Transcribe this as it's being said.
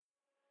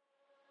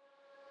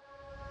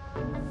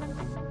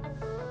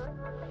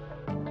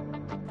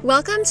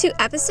Welcome to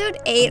episode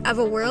 8 of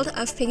A World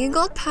of Pink and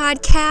Gold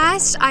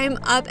podcast. I am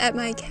up at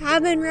my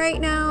cabin right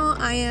now.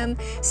 I am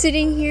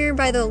sitting here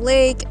by the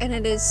lake and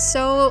it is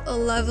so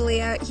lovely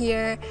out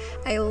here.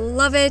 I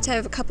love it. I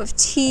have a cup of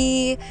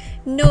tea,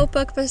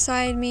 notebook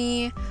beside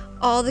me,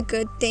 all the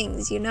good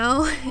things, you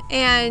know?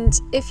 And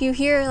if you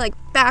hear like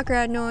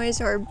background noise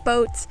or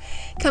boats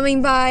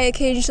coming by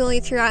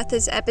occasionally throughout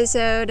this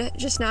episode,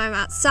 just know I'm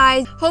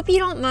outside. Hope you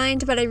don't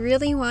mind, but I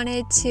really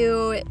wanted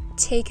to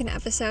take an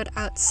episode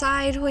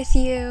outside with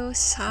you.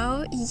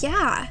 So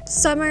yeah,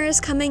 summer is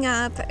coming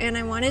up and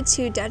I wanted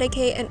to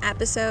dedicate an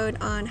episode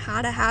on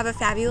how to have a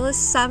fabulous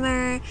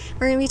summer.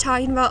 We're gonna be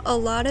talking about a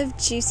lot of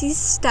juicy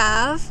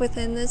stuff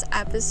within this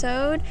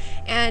episode,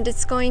 and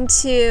it's going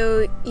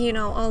to,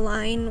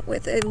 align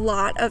with a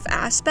lot of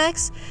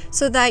aspects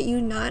so that you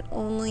not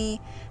only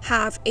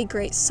have a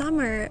great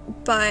summer,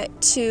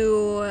 but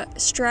to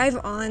strive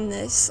on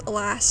this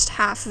last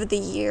half of the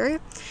year.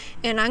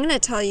 And I'm gonna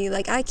tell you,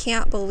 I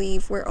can't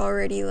believe we're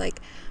already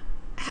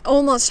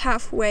almost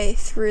halfway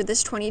through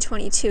this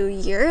 2022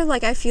 year.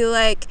 I feel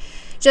like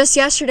just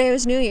yesterday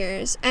was New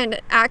Year's, and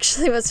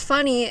actually what's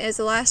funny is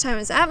the last time I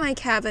was at my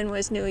cabin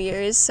was New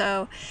Year's,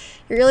 so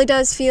it really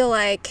does feel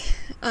like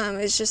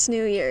it's just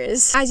New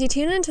Year's. As you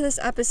tune into this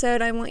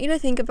episode, I want you to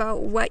think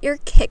about what your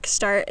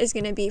kickstart is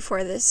going to be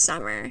for this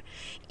summer.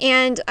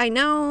 And I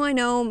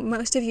know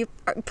most of you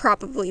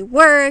probably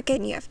work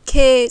and you have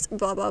kids,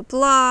 blah, blah,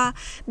 blah,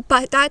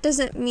 but that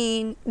doesn't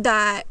mean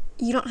that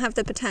you don't have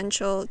the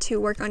potential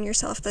to work on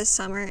yourself this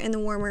summer in the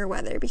warmer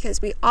weather,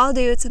 because we all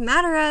do. It's a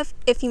matter of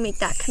if you make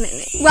that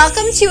commitment.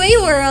 Welcome to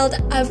A World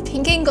of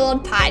Pink and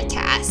Gold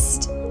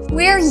podcast,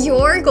 where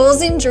your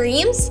goals and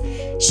dreams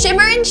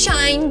shimmer and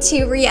shine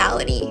to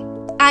reality.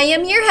 I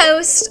am your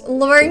host,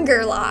 Lauren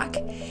Gerlach,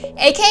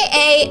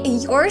 aka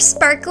your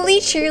sparkly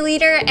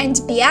cheerleader and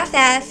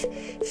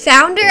BFF,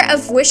 founder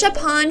of Wish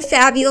Upon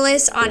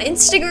Fabulous on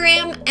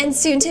Instagram and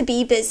soon to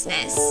be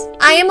business.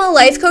 I am a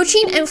life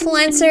coaching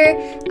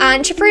influencer,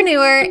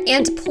 entrepreneur,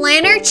 and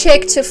planner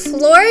chick to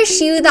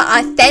flourish you the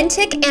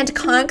authentic and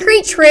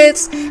concrete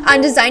truths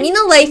on designing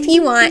the life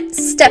you want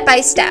step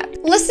by step.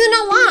 Listen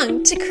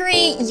along to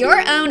create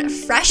your own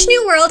fresh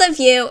new world of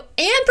you,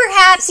 and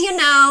perhaps,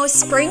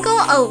 sprinkle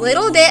a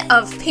little bit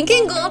of pink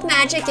and gold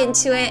magic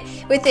into it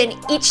within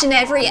each and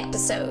every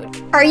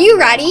episode. Are you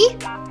ready?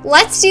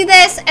 Let's do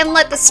this and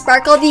let the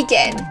sparkle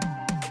begin.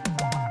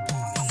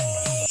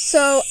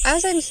 So,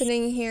 as I'm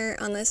sitting here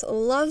on this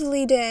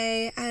lovely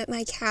day at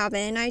my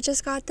cabin, I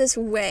just got this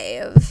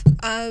wave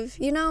of,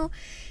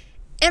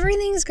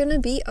 everything's gonna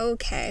be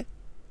okay.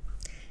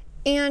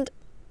 And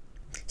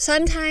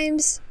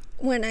sometimes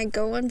when I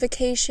go on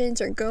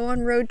vacations or go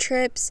on road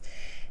trips,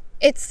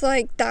 it's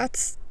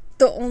that's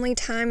the only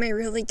time I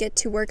really get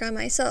to work on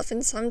myself.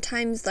 And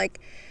sometimes,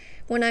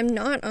 when I'm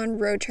not on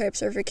road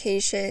trips or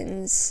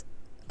vacations,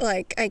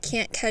 I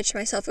can't catch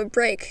myself a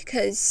break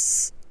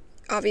because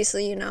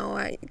obviously,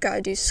 I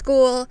gotta do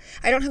school.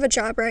 I don't have a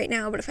job right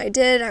now, but if I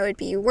did, I would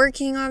be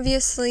working,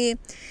 obviously.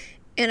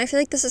 And I feel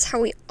like this is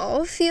how we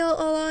all feel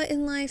a lot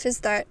in life,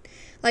 is that,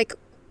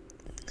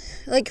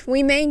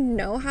 we may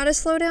know how to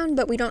slow down,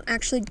 but we don't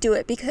actually do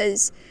it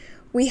because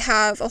we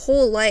have a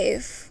whole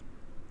life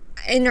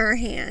in our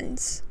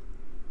hands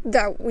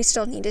that we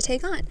still need to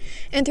take on.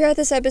 And throughout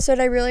this episode,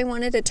 I really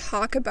wanted to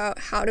talk about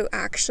how to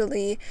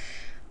actually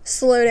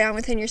slow down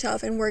within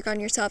yourself and work on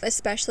yourself,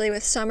 especially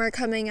with summer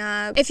coming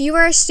up. If you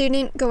are a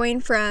student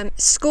going from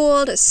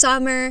school to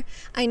summer,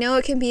 I know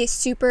it can be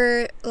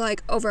super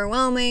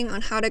overwhelming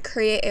on how to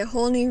create a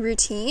whole new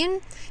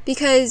routine,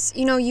 because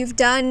you've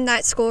done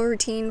that school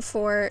routine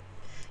for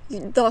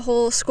the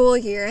whole school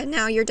year, and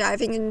now you're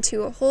diving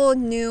into a whole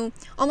new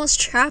almost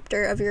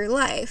chapter of your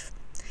life.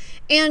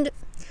 And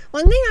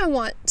one thing I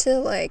want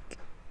to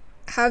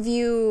have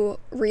you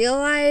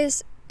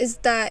realize is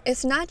that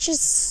it's not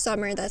just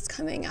summer that's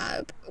coming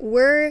up.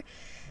 We're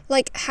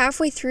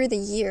halfway through the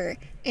year,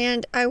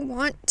 and I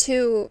want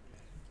to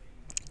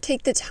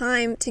take the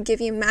time to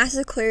give you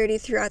massive clarity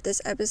throughout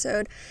this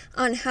episode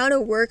on how to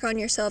work on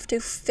yourself to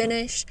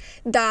finish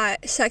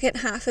that second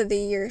half of the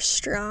year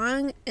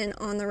strong and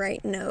on the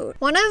right note.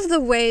 One of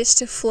the ways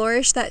to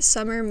flourish that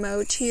summer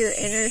mode to your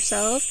inner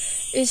self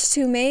is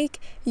to make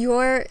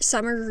your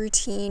summer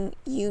routine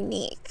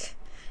unique.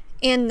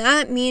 And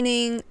that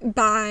meaning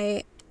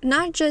by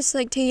not just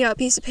taking out a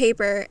piece of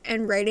paper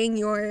and writing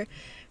your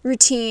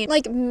routine,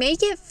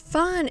 make it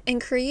fun and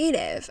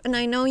creative. And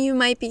I know you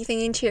might be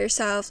thinking to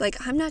yourself,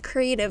 I'm not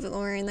creative,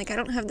 Lauren, I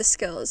don't have the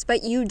skills,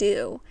 but you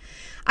do.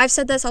 I've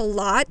said this a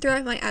lot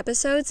throughout my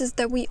episodes, is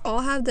that we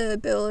all have the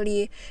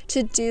ability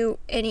to do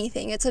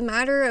anything. It's a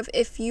matter of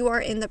if you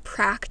are in the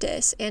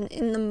practice and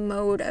in the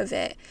mode of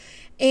it.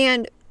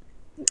 And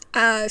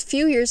not a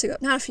few years ago,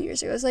 it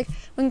was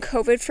when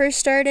COVID first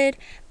started,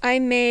 I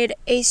made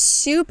a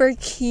super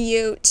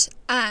cute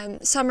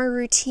summer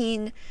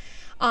routine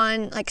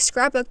on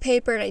scrapbook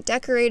paper, and I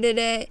decorated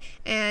it,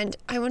 and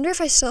I wonder if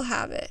I still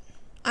have it.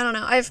 I don't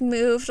know, I've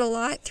moved a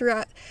lot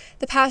throughout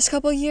the past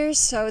couple years,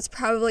 so it's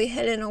probably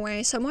hidden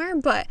away somewhere,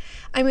 but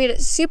I made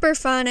it super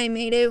fun. I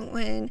made it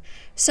when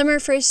summer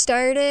first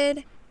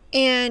started,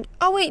 and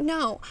oh wait,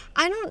 no,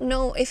 I don't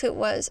know if it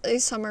was a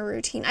summer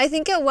routine. I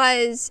think it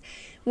was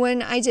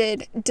when I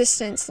did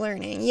distance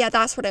learning. Yeah,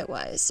 that's what it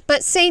was.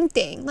 But same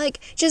thing, like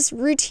just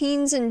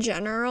routines in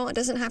general. It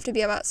doesn't have to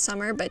be about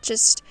summer, but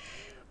just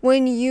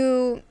when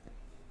you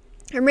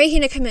are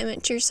making a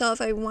commitment to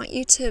yourself, I want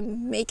you to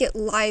make it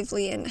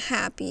lively and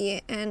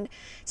happy and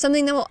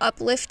something that will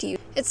uplift you.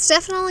 It's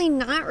definitely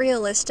not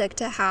realistic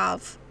to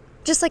have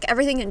just like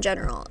everything in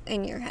general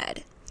in your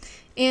head.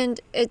 And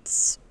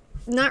it's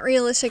not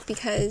realistic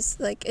because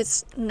like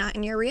it's not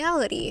in your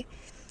reality.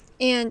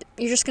 And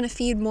you're just going to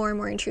feed more and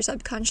more into your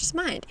subconscious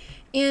mind.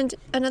 And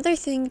another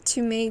thing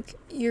to make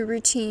your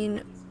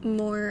routine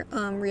more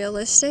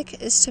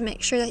realistic is to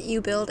make sure that you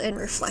build in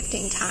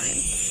reflecting time.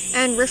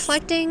 And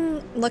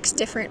reflecting looks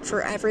different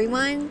for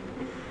everyone.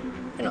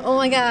 And oh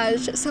my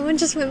gosh, someone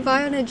just went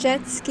by on a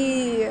jet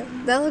ski.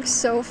 That looks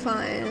so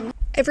fun.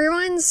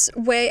 Everyone's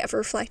way of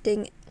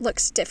reflecting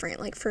looks different.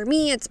 Like for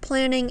me, it's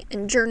planning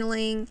and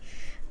journaling.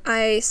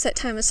 I set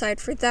time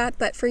aside for that,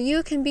 but for you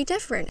it can be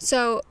different.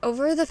 So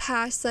over the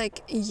past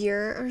like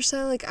year or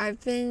so, like I've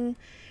been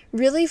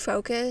really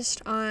focused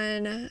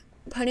on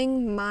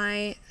putting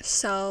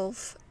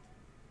myself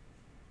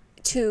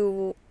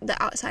to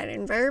the outside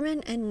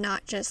environment and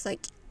not just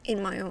like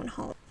in my own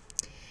home.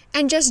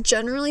 And just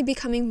generally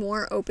becoming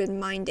more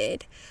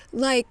open-minded.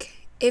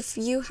 Like if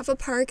you have a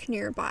park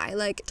nearby,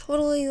 like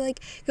totally like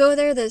go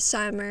there this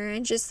summer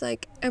and just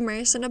like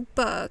immerse in a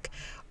book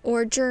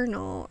or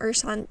journal or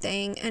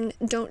something, and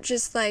don't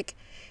just like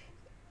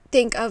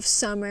think of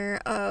summer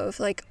of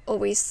like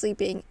always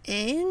sleeping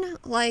in.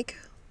 Like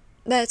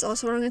that's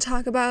also what I'm going to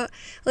talk about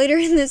later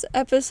in this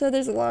episode.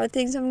 There's a lot of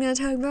things I'm going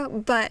to talk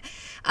about, but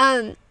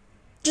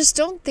just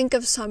don't think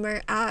of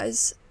summer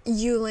as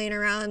you laying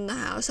around in the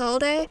house all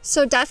day.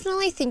 So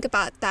definitely think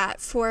about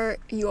that for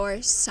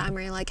your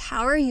summer. Like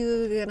how are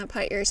you going to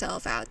put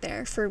yourself out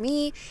there? For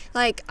me,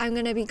 like I'm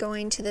going to be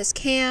going to this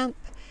camp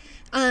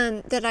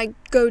that I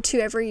go to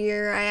every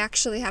year. I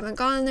actually haven't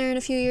gone there in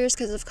a few years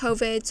because of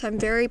COVID, so I'm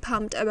very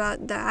pumped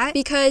about that.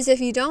 Because if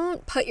you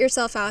don't put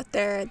yourself out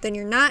there, then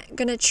you're not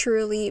gonna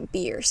truly be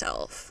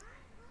yourself.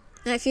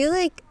 And I feel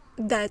like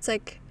that's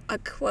like a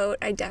quote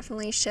I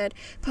definitely should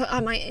put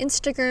on my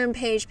Instagram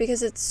page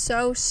because it's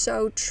so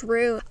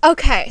true.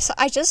 Okay, so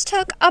I just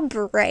took a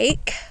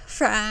break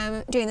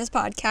from doing this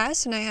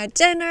podcast and I had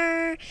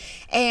dinner,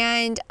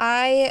 and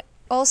I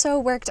also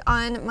worked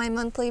on my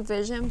monthly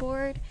vision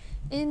board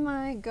in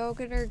my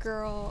Go-Getter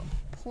Girl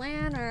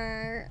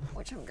planner,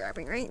 which I'm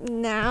grabbing right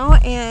now,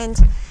 and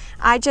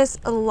I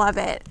just love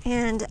it.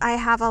 And I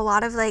have a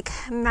lot of like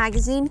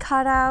magazine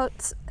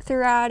cutouts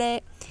throughout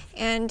it,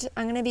 and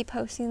I'm going to be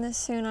posting this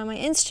soon on my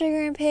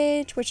Instagram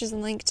page, which is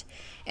linked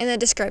in the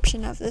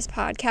description of this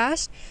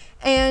podcast.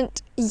 And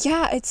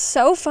yeah, it's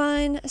so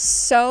fun,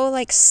 so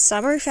like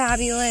summer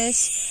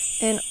fabulous,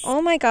 and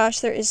oh my gosh,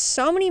 there is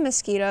so many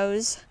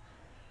mosquitoes.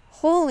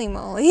 Holy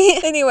moly.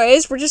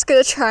 Anyways, we're just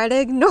gonna try to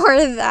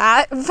ignore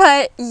that.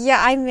 But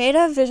yeah, I made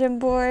a vision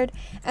board,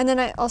 and then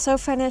I also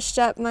finished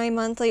up my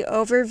monthly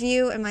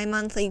overview and my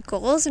monthly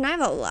goals, and I have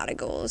a lot of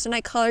goals, and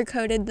I color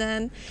coded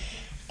them.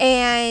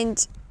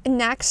 And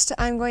next,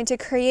 I'm going to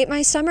create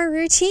my summer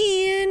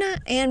routine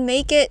and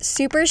make it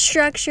super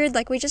structured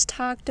like we just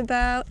talked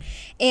about.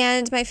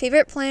 And my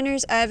favorite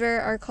planners ever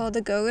are called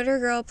the Go-Getter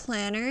Girl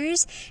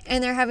planners,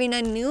 and they're having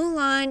a new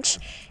launch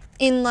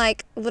in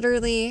like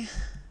literally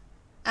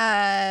 2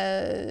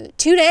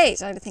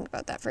 days. I had to think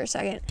about that for a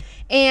second.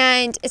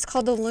 And it's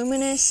called the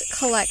Luminous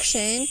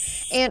Collection,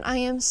 and I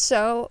am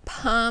so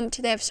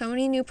pumped. They have so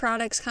many new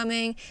products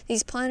coming.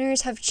 These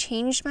planners have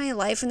changed my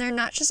life, and they're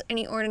not just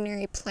any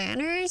ordinary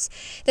planners.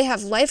 They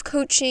have life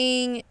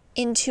coaching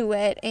into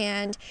it,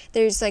 and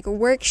there's like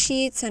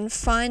worksheets and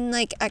fun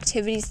like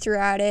activities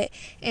throughout it.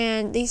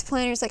 And these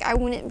planners, like I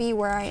wouldn't be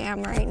where I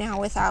am right now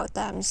without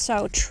them.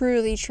 So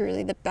truly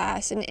the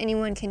best, and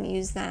anyone can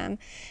use them.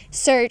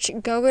 Search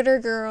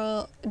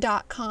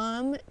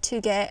gogettergirl.com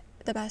to get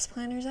the best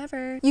planners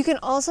ever. You can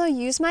also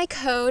use my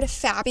code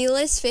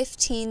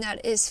FABULOUS15.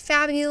 That is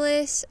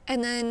fabulous,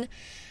 and then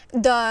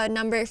the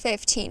number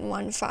 15,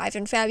 and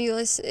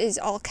fabulous is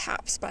all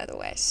caps, by the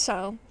way.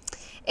 So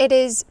it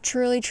is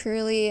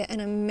truly an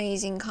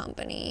amazing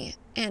company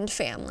and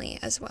family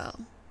as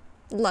well.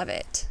 Love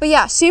it. But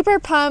yeah, super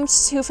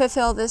pumped to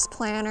fulfill this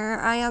planner.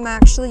 I am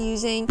actually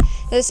using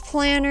this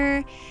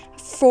planner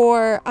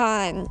for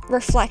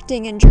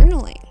reflecting and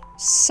journaling.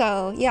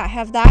 So yeah, I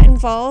have that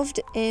involved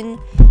in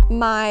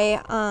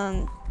my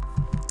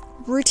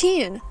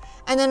routine.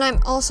 And then I'm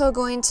also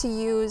going to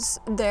use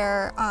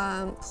their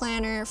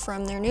planner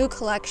from their new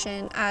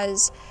collection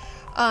as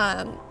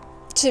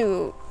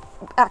to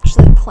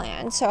actually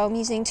plan. So I'm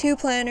using two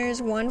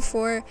planners, one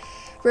for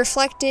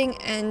reflecting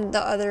and the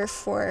other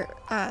for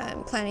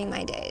planning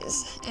my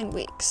days and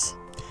weeks.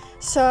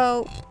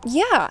 So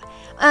yeah,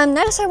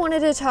 next I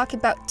wanted to talk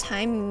about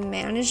time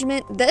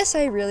management. This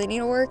I really need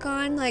to work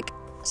on. Like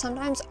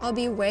sometimes I'll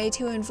be way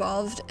too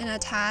involved in a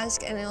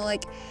task and it'll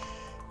like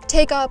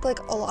take up like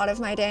a lot of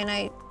my day and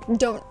I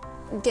don't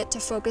get to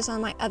focus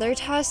on my other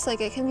tasks.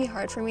 Like it can be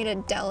hard for me to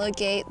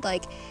delegate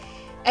like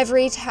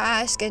every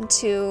task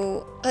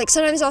into, like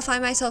sometimes I'll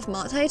find myself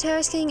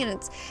multitasking, and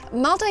it's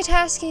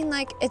multitasking,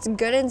 like it's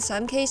good in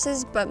some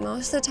cases, but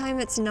most of the time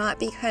it's not,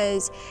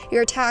 because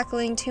you're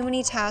tackling too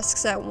many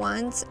tasks at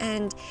once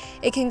and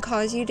it can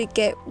cause you to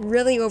get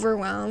really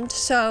overwhelmed.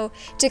 So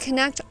to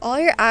connect all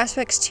your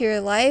aspects to your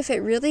life, it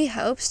really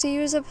helps to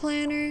use a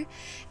planner.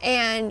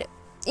 And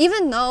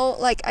even though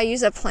like I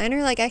use a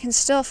planner, like I can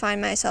still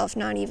find myself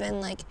not even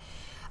like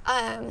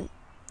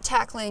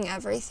tackling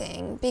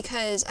everything,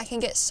 because I can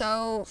get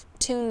so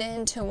tuned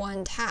into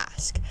one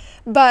task.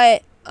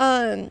 But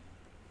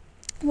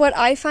what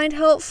I find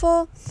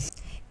helpful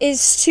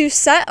is to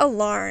set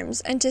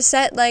alarms and to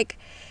set like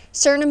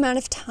certain amount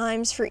of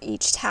times for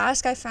each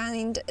task. I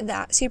find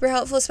that super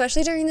helpful,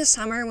 especially during the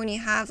summer when you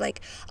have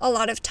like a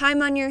lot of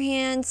time on your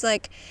hands,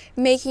 like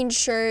making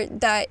sure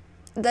that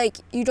like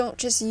you don't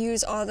just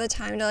use all the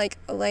time to like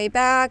lay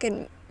back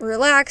and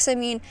relax. I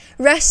mean,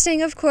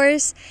 resting, of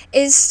course,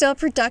 is still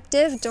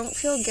productive. Don't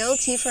feel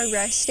guilty for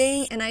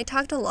resting. And I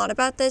talked a lot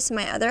about this in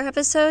my other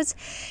episodes.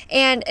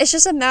 And it's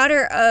just a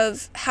matter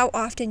of how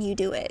often you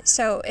do it.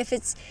 So if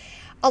it's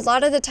a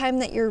lot of the time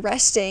that you're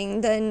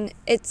resting, then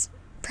it's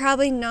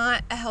probably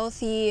not a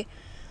healthy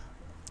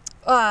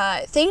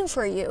thing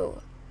for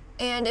you.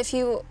 And if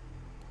you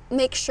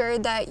make sure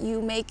that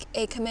you make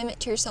a commitment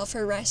to yourself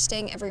for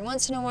resting every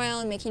once in a while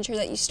and making sure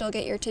that you still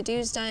get your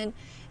to-dos done,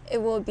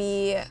 it will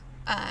be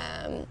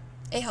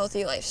a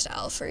healthy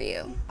lifestyle for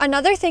you.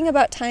 Another thing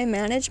about time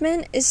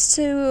management is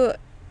to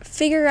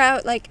figure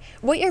out like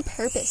what your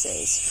purpose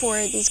is for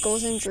these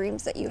goals and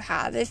dreams that you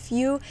have. If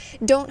you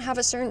don't have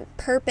a certain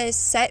purpose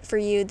set for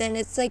you, then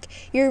it's like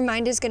your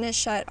mind is gonna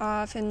shut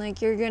off and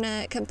like you're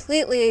gonna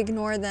completely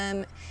ignore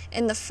them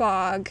in the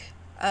fog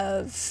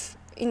of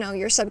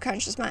your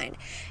subconscious mind,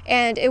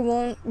 and it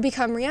won't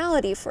become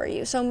reality for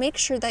you. So make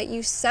sure that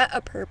you set a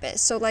purpose.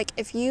 So like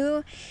if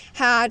you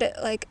had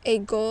like a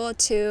goal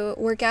to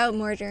work out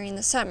more during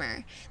the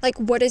summer, like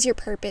what is your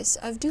purpose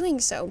of doing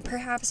so?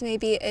 Perhaps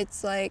maybe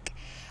it's like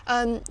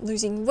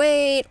losing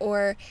weight,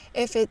 or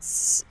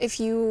if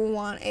you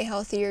want a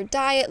healthier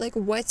diet, like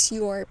what's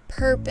your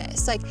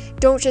purpose? Like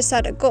don't just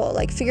set a goal,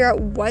 like figure out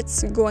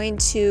what's going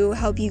to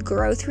help you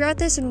grow throughout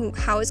this and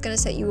how it's going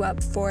to set you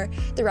up for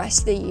the rest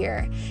of the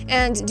year.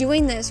 And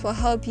doing this will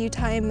help you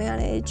time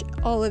manage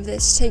all of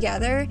this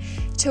together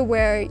to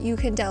where you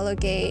can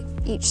delegate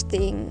each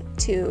thing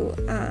to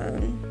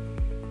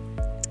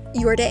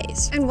your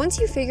days. And once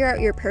you figure out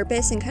your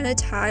purpose and kind of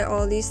tie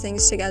all these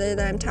things together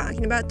that I'm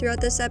talking about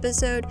throughout this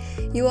episode,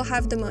 you will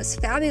have the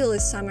most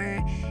fabulous summer.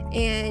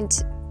 And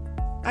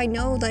I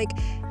know like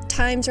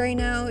times right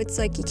now, it's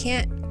like you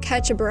can't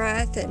catch a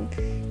breath and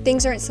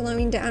things aren't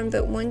slowing down,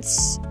 but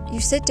once you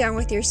sit down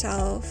with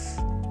yourself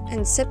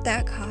and sip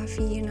that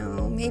coffee,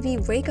 maybe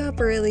wake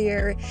up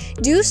earlier,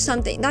 do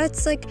something.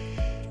 That's like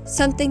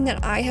something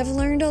that I have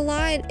learned a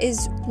lot,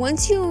 is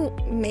once you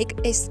make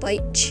a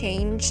slight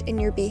change in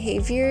your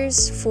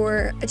behaviors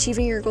for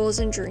achieving your goals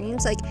and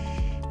dreams, like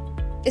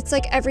it's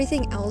like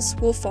everything else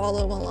will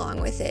follow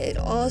along with it. It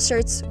all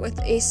starts with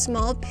a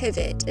small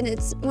pivot. And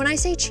it's, when I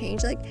say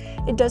change, like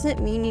it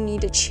doesn't mean you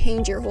need to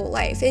change your whole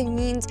life. It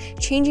means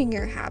changing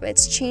your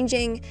habits,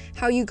 changing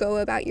how you go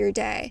about your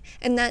day.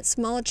 And that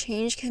small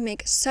change can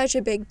make such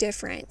a big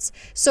difference.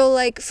 So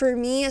like for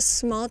me, a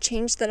small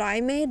change that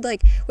I made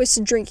like was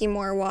drinking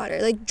more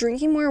water. Like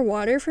drinking more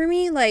water for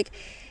me, like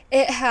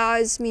it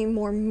has me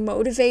more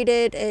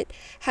motivated. It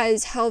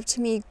has helped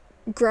me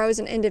grow as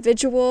an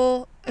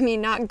individual. I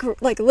mean, not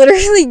like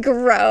literally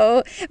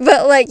grow,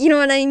 but like, you know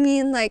what I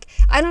mean? Like,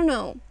 I don't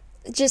know,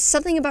 just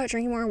something about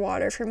drinking more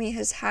water for me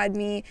has had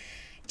me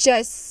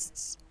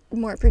just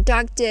more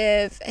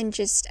productive and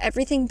just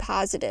everything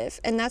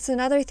positive. And that's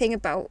another thing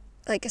about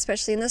like,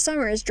 especially in the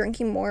summer, is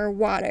drinking more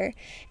water.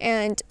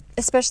 And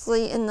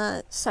especially in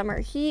the summer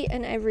heat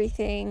and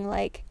everything,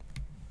 like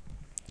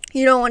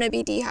you don't want to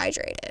be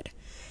dehydrated.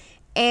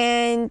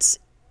 And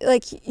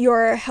like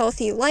your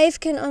healthy life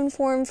can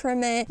unform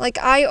from it. Like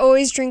I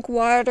always drink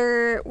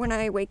water when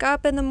I wake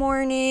up in the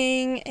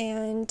morning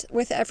and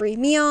with every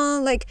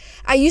meal. Like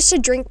I used to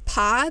drink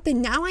pop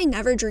and now I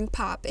never drink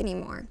pop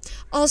anymore.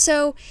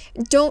 Also,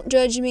 don't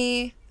judge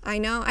me. I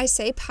know I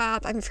say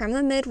pop. I'm from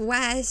the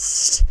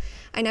Midwest.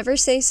 I never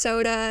say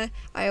soda.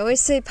 I always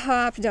say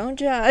pop. Don't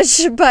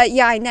judge. But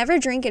yeah, I never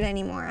drink it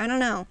anymore. I don't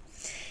know.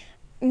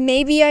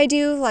 Maybe I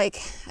do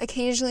like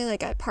occasionally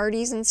like at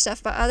parties and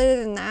stuff, but other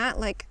than that,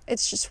 like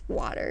it's just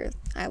water.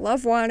 I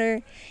love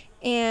water,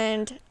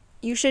 and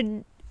you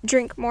should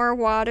drink more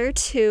water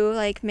too.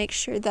 Like make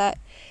sure that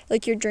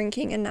like you're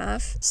drinking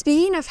enough.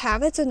 Speaking of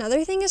habits,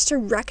 another thing is to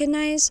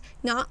recognize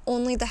not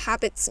only the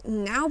habits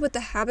now, but the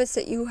habits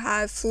that you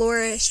have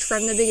flourished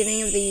from the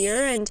beginning of the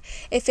year, and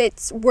if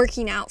it's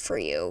working out for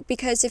you.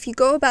 Because if you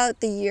go about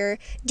the year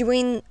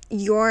doing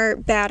your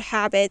bad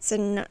habits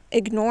and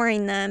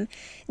ignoring them,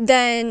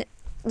 then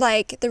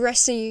like the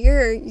rest of the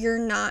year you're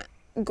not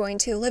going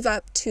to live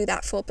up to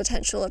that full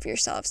potential of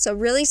yourself. So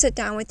really sit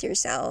down with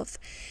yourself.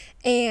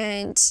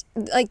 And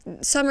like,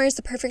 summer is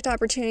the perfect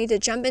opportunity to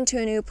jump into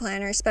a new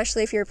planner,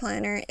 especially if your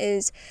planner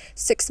is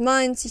 6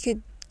 months. You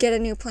could get a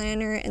new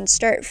planner and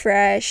start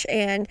fresh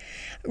and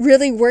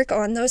really work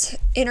on those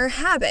inner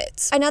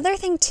habits. Another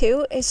thing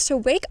too is to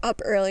wake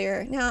up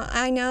earlier. Now,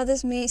 I know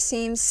this may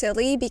seem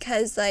silly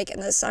because like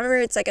in the summer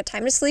it's like a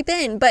time to sleep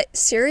in, but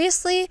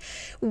seriously,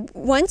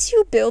 once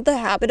you build the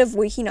habit of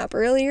waking up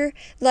earlier,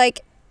 like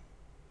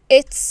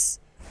it's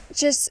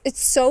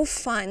so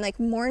fun. Like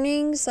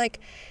mornings, like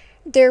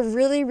they're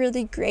really,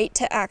 really great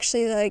to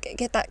actually like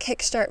get that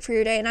kickstart for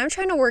your day. And I'm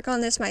trying to work on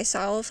this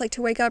myself, like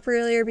to wake up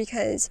earlier,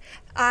 because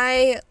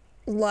I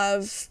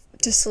love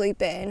to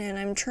sleep in, and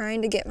I'm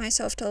trying to get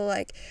myself to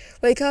like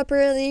wake up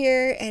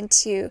earlier and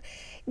to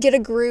get a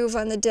groove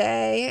on the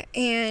day.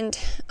 And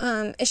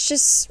it's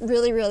just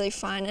really, really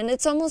fun. And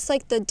it's almost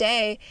like the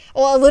day,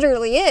 well, it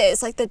literally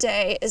is like the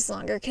day is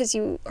longer because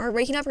you are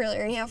waking up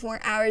earlier and you have more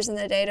hours in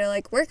the day to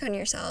like work on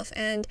yourself.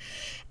 And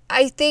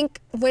I think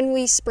when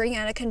we spring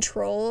out of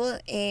control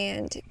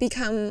and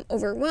become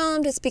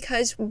overwhelmed, it's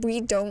because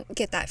we don't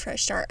get that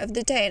fresh start of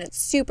the day, and it's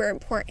super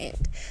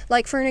important.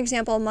 Like, for an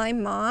example, my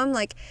mom,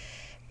 like,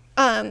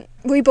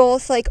 we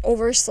both, like,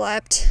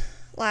 overslept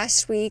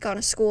last week on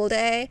a school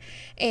day,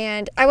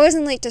 and I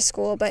wasn't late to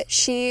school, but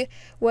she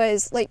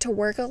was late to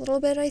work a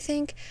little bit, I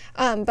think,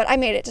 but I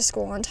made it to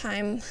school on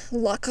time.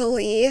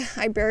 Luckily,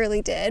 I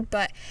barely did,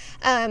 but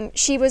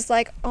she was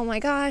like, oh my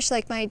gosh,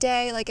 like my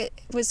day, like it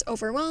was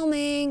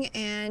overwhelming,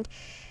 and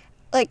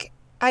like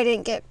I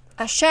didn't get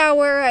a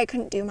shower, I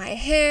couldn't do my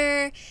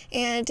hair,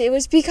 and it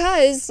was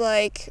because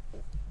like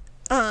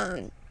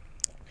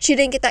she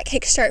didn't get that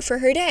kickstart for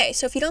her day.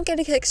 So if you don't get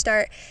a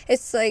kickstart,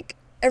 it's like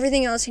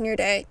everything else in your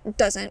day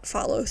doesn't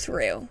follow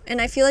through.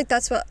 And I feel like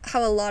that's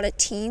how a lot of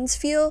teens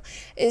feel,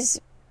 is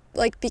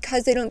like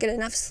because they don't get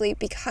enough sleep,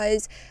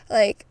 because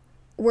like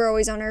we're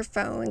always on our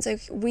phones,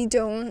 like we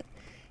don't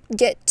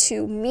get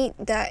to meet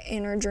that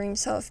inner dream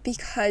self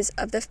because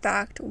of the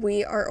fact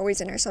we are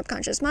always in our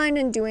subconscious mind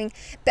and doing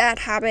bad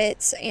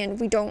habits, and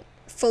we don't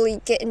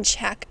fully get in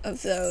check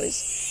of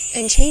those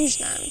and change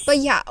them. But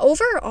yeah,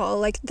 overall,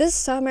 like this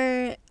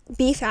summer,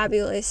 be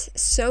fabulous,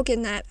 soak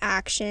in that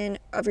action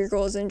of your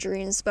goals and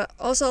dreams, but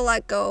also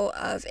let go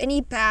of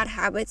any bad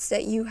habits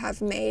that you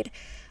have made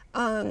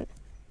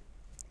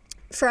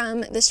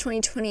from this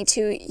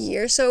 2022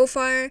 year so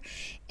far.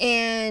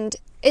 And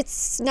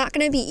it's not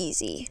going to be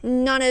easy.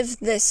 None of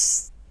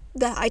this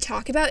that I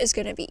talk about is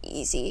going to be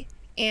easy.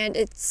 And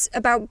it's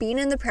about being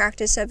in the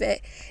practice of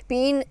it,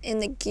 being in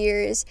the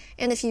gears.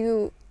 And if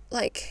you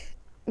like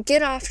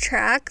get off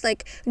track,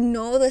 like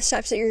know the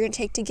steps that you're going to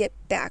take to get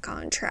back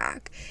on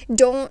track.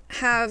 Don't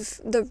have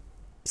the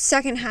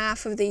second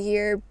half of the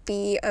year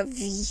be of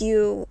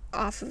you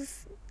off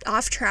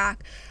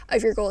track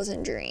of your goals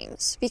and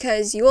dreams,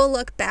 because you will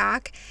look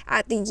back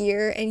at the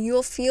year and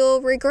you'll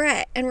feel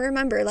regret. And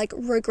remember, like,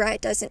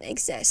 regret doesn't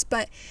exist,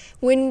 but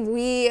when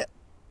we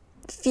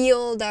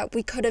feel that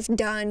we could have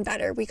done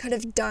better, we could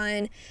have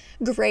done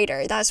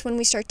greater, that's when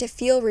we start to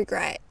feel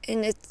regret,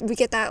 and we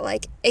get that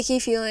like icky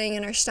feeling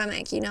in our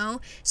stomach, you know?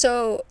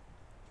 So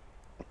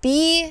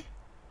be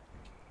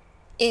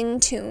in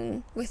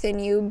tune within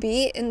you,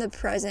 be in the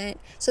present,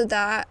 so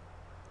that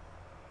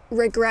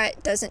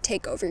regret doesn't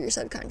take over your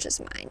subconscious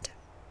mind.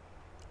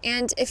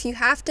 And if you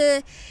have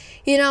to,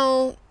 you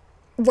know,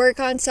 work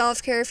on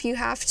self-care, if you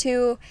have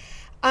to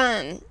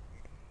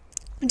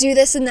do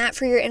this and that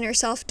for your inner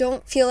self,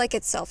 don't feel like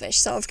it's selfish.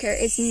 Self-care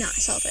is not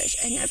selfish.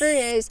 It never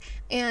is.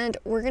 And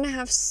we're going to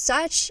have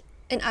such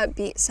an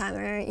upbeat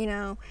summer, you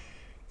know,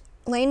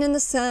 laying in the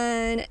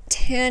sun,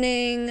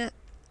 tanning,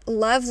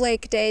 love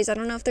lake days. I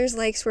don't know if there's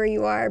lakes where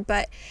you are,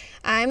 but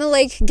I'm a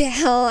lake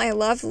gal. I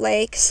love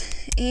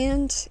lakes.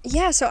 And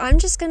yeah, so I'm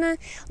just going to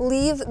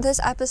leave this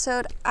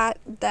episode at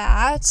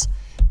that.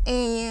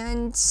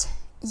 And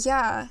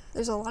yeah,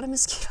 there's a lot of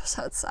mosquitoes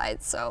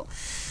outside, so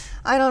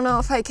I don't know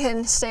if I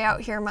can stay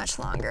out here much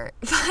longer.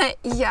 But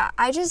yeah,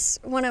 I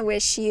just want to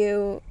wish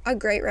you a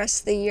great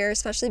rest of the year,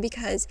 especially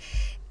because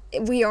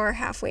we are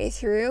halfway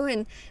through,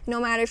 and no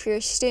matter if you're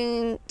a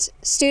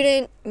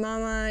student,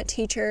 mama,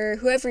 teacher,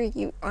 whoever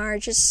you are,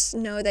 just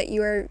know that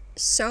you are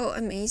so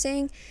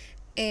amazing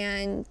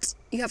and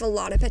you have a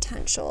lot of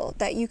potential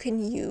that you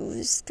can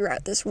use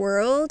throughout this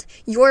world,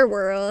 your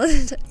world.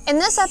 In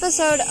this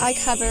episode, I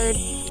covered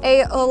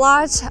a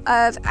lot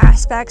of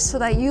aspects so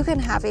that you can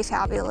have a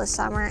fabulous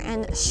summer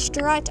and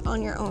strut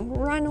on your own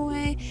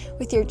runway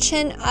with your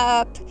chin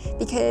up,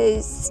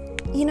 because,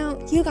 you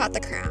know, you got the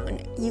crown,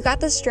 you got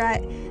the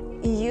strut,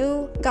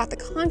 you got the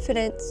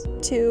confidence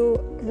to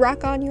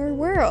rock on your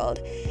world.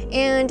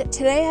 And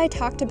today I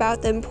talked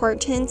about the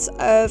importance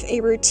of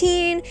a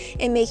routine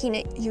and making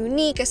it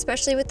unique,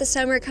 especially with the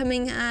summer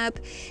coming up,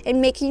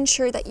 and making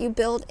sure that you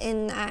build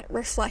in that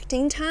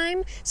reflecting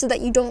time so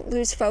that you don't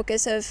lose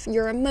focus of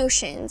your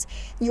emotions,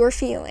 your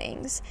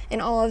feelings,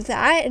 and all of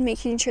that, and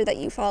making sure that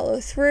you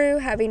follow through,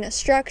 having a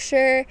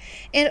structure,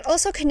 and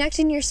also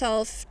connecting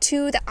yourself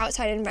to the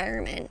outside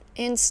environment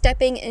and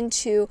stepping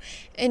into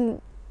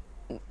an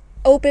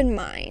open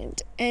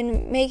mind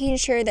and making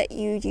sure that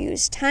you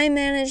use time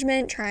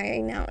management,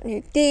 trying out new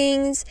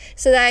things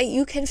so that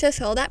you can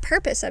fulfill that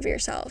purpose of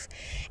yourself.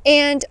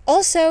 And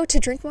also to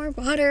drink more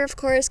water, of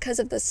course, because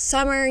of the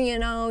summer, you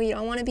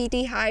don't want to be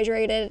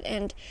dehydrated,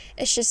 and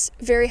it's just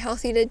very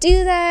healthy to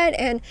do that.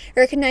 And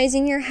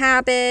recognizing your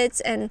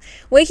habits and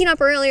waking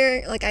up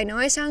earlier. Like, I know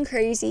I sound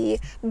crazy,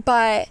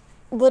 but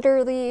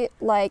literally,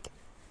 like,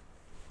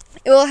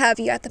 it will have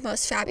you at the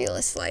most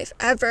fabulous life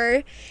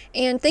ever.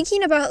 And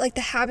thinking about like the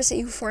habits that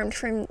you formed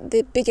from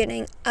the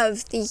beginning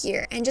of the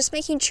year, and just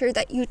making sure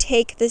that you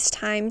take this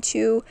time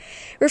to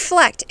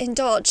reflect,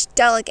 indulge,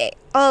 delegate,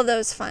 all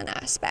those fun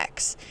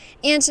aspects.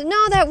 And to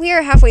know that we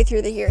are halfway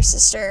through the year,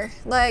 sister.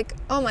 Like,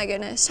 oh my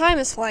goodness, time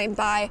is flying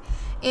by.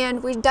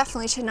 And we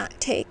definitely should not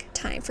take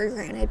time for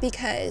granted,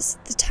 because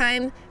the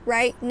time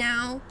right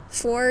now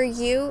for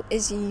you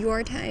is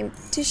your time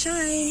to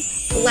shine.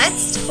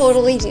 Let's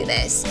totally do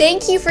this.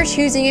 Thank you for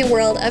choosing a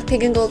World of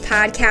Pink and Gold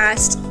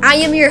podcast. I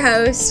am your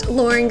host,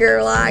 Lauren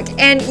Gerlach,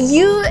 and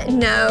you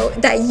know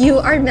that you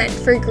are meant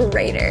for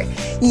greater.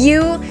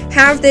 You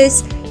have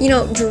this,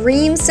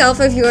 dream self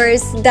of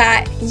yours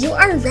that you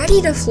are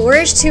ready to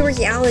flourish to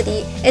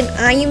reality, and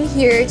I am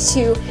here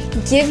to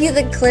give you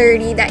the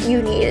clarity that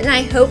you need. And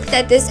I hope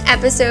that this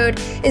episode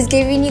is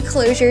giving you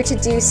closure to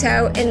do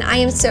so, and I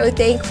am so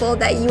thankful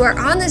that you are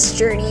on this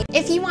journey.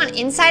 If you want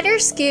insider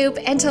scoop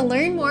and to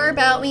learn more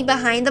about me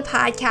behind the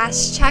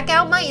podcast, check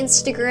out my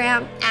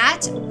Instagram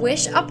at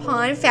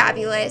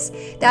 @WishUponFabulous.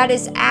 That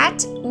is at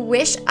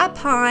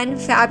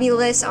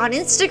 @WishUponFabulous on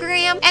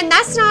Instagram. And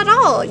that's not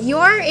all.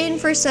 You're in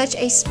for such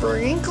a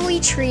sprinkly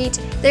treat.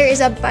 There is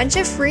a bunch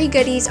of free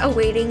goodies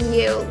awaiting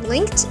you,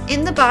 linked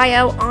in the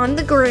bio on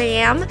the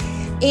gram.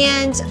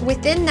 And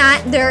within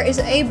that, there is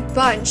a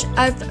bunch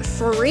of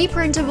free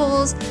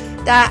printables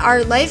that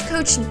are life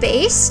coach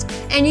based,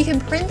 and you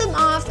can print them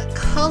off,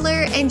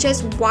 color, and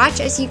just watch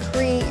as you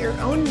create your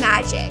own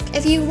magic.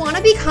 If you want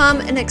to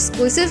become an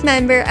exclusive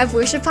member of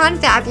Wish Upon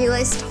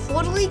Fabulous,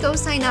 totally go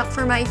sign up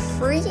for my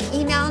free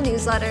email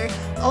newsletter,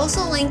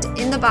 also linked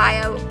in the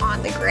bio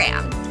on the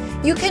gram.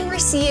 You can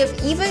receive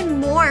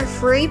even more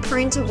free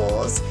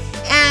printables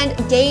and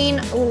gain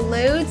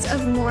loads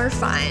of more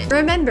fun.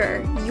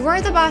 Remember, you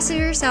are the boss of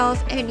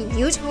yourself, and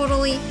you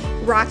totally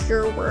rock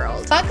your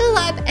world. Buckle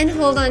up and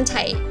hold on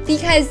tight,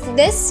 because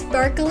this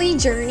sparkly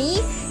journey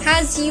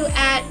has you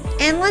at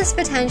endless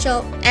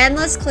potential,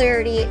 endless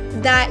clarity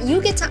that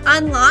you get to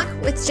unlock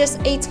with just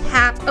a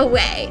tap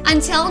away.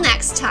 Until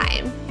next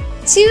time,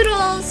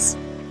 toodles!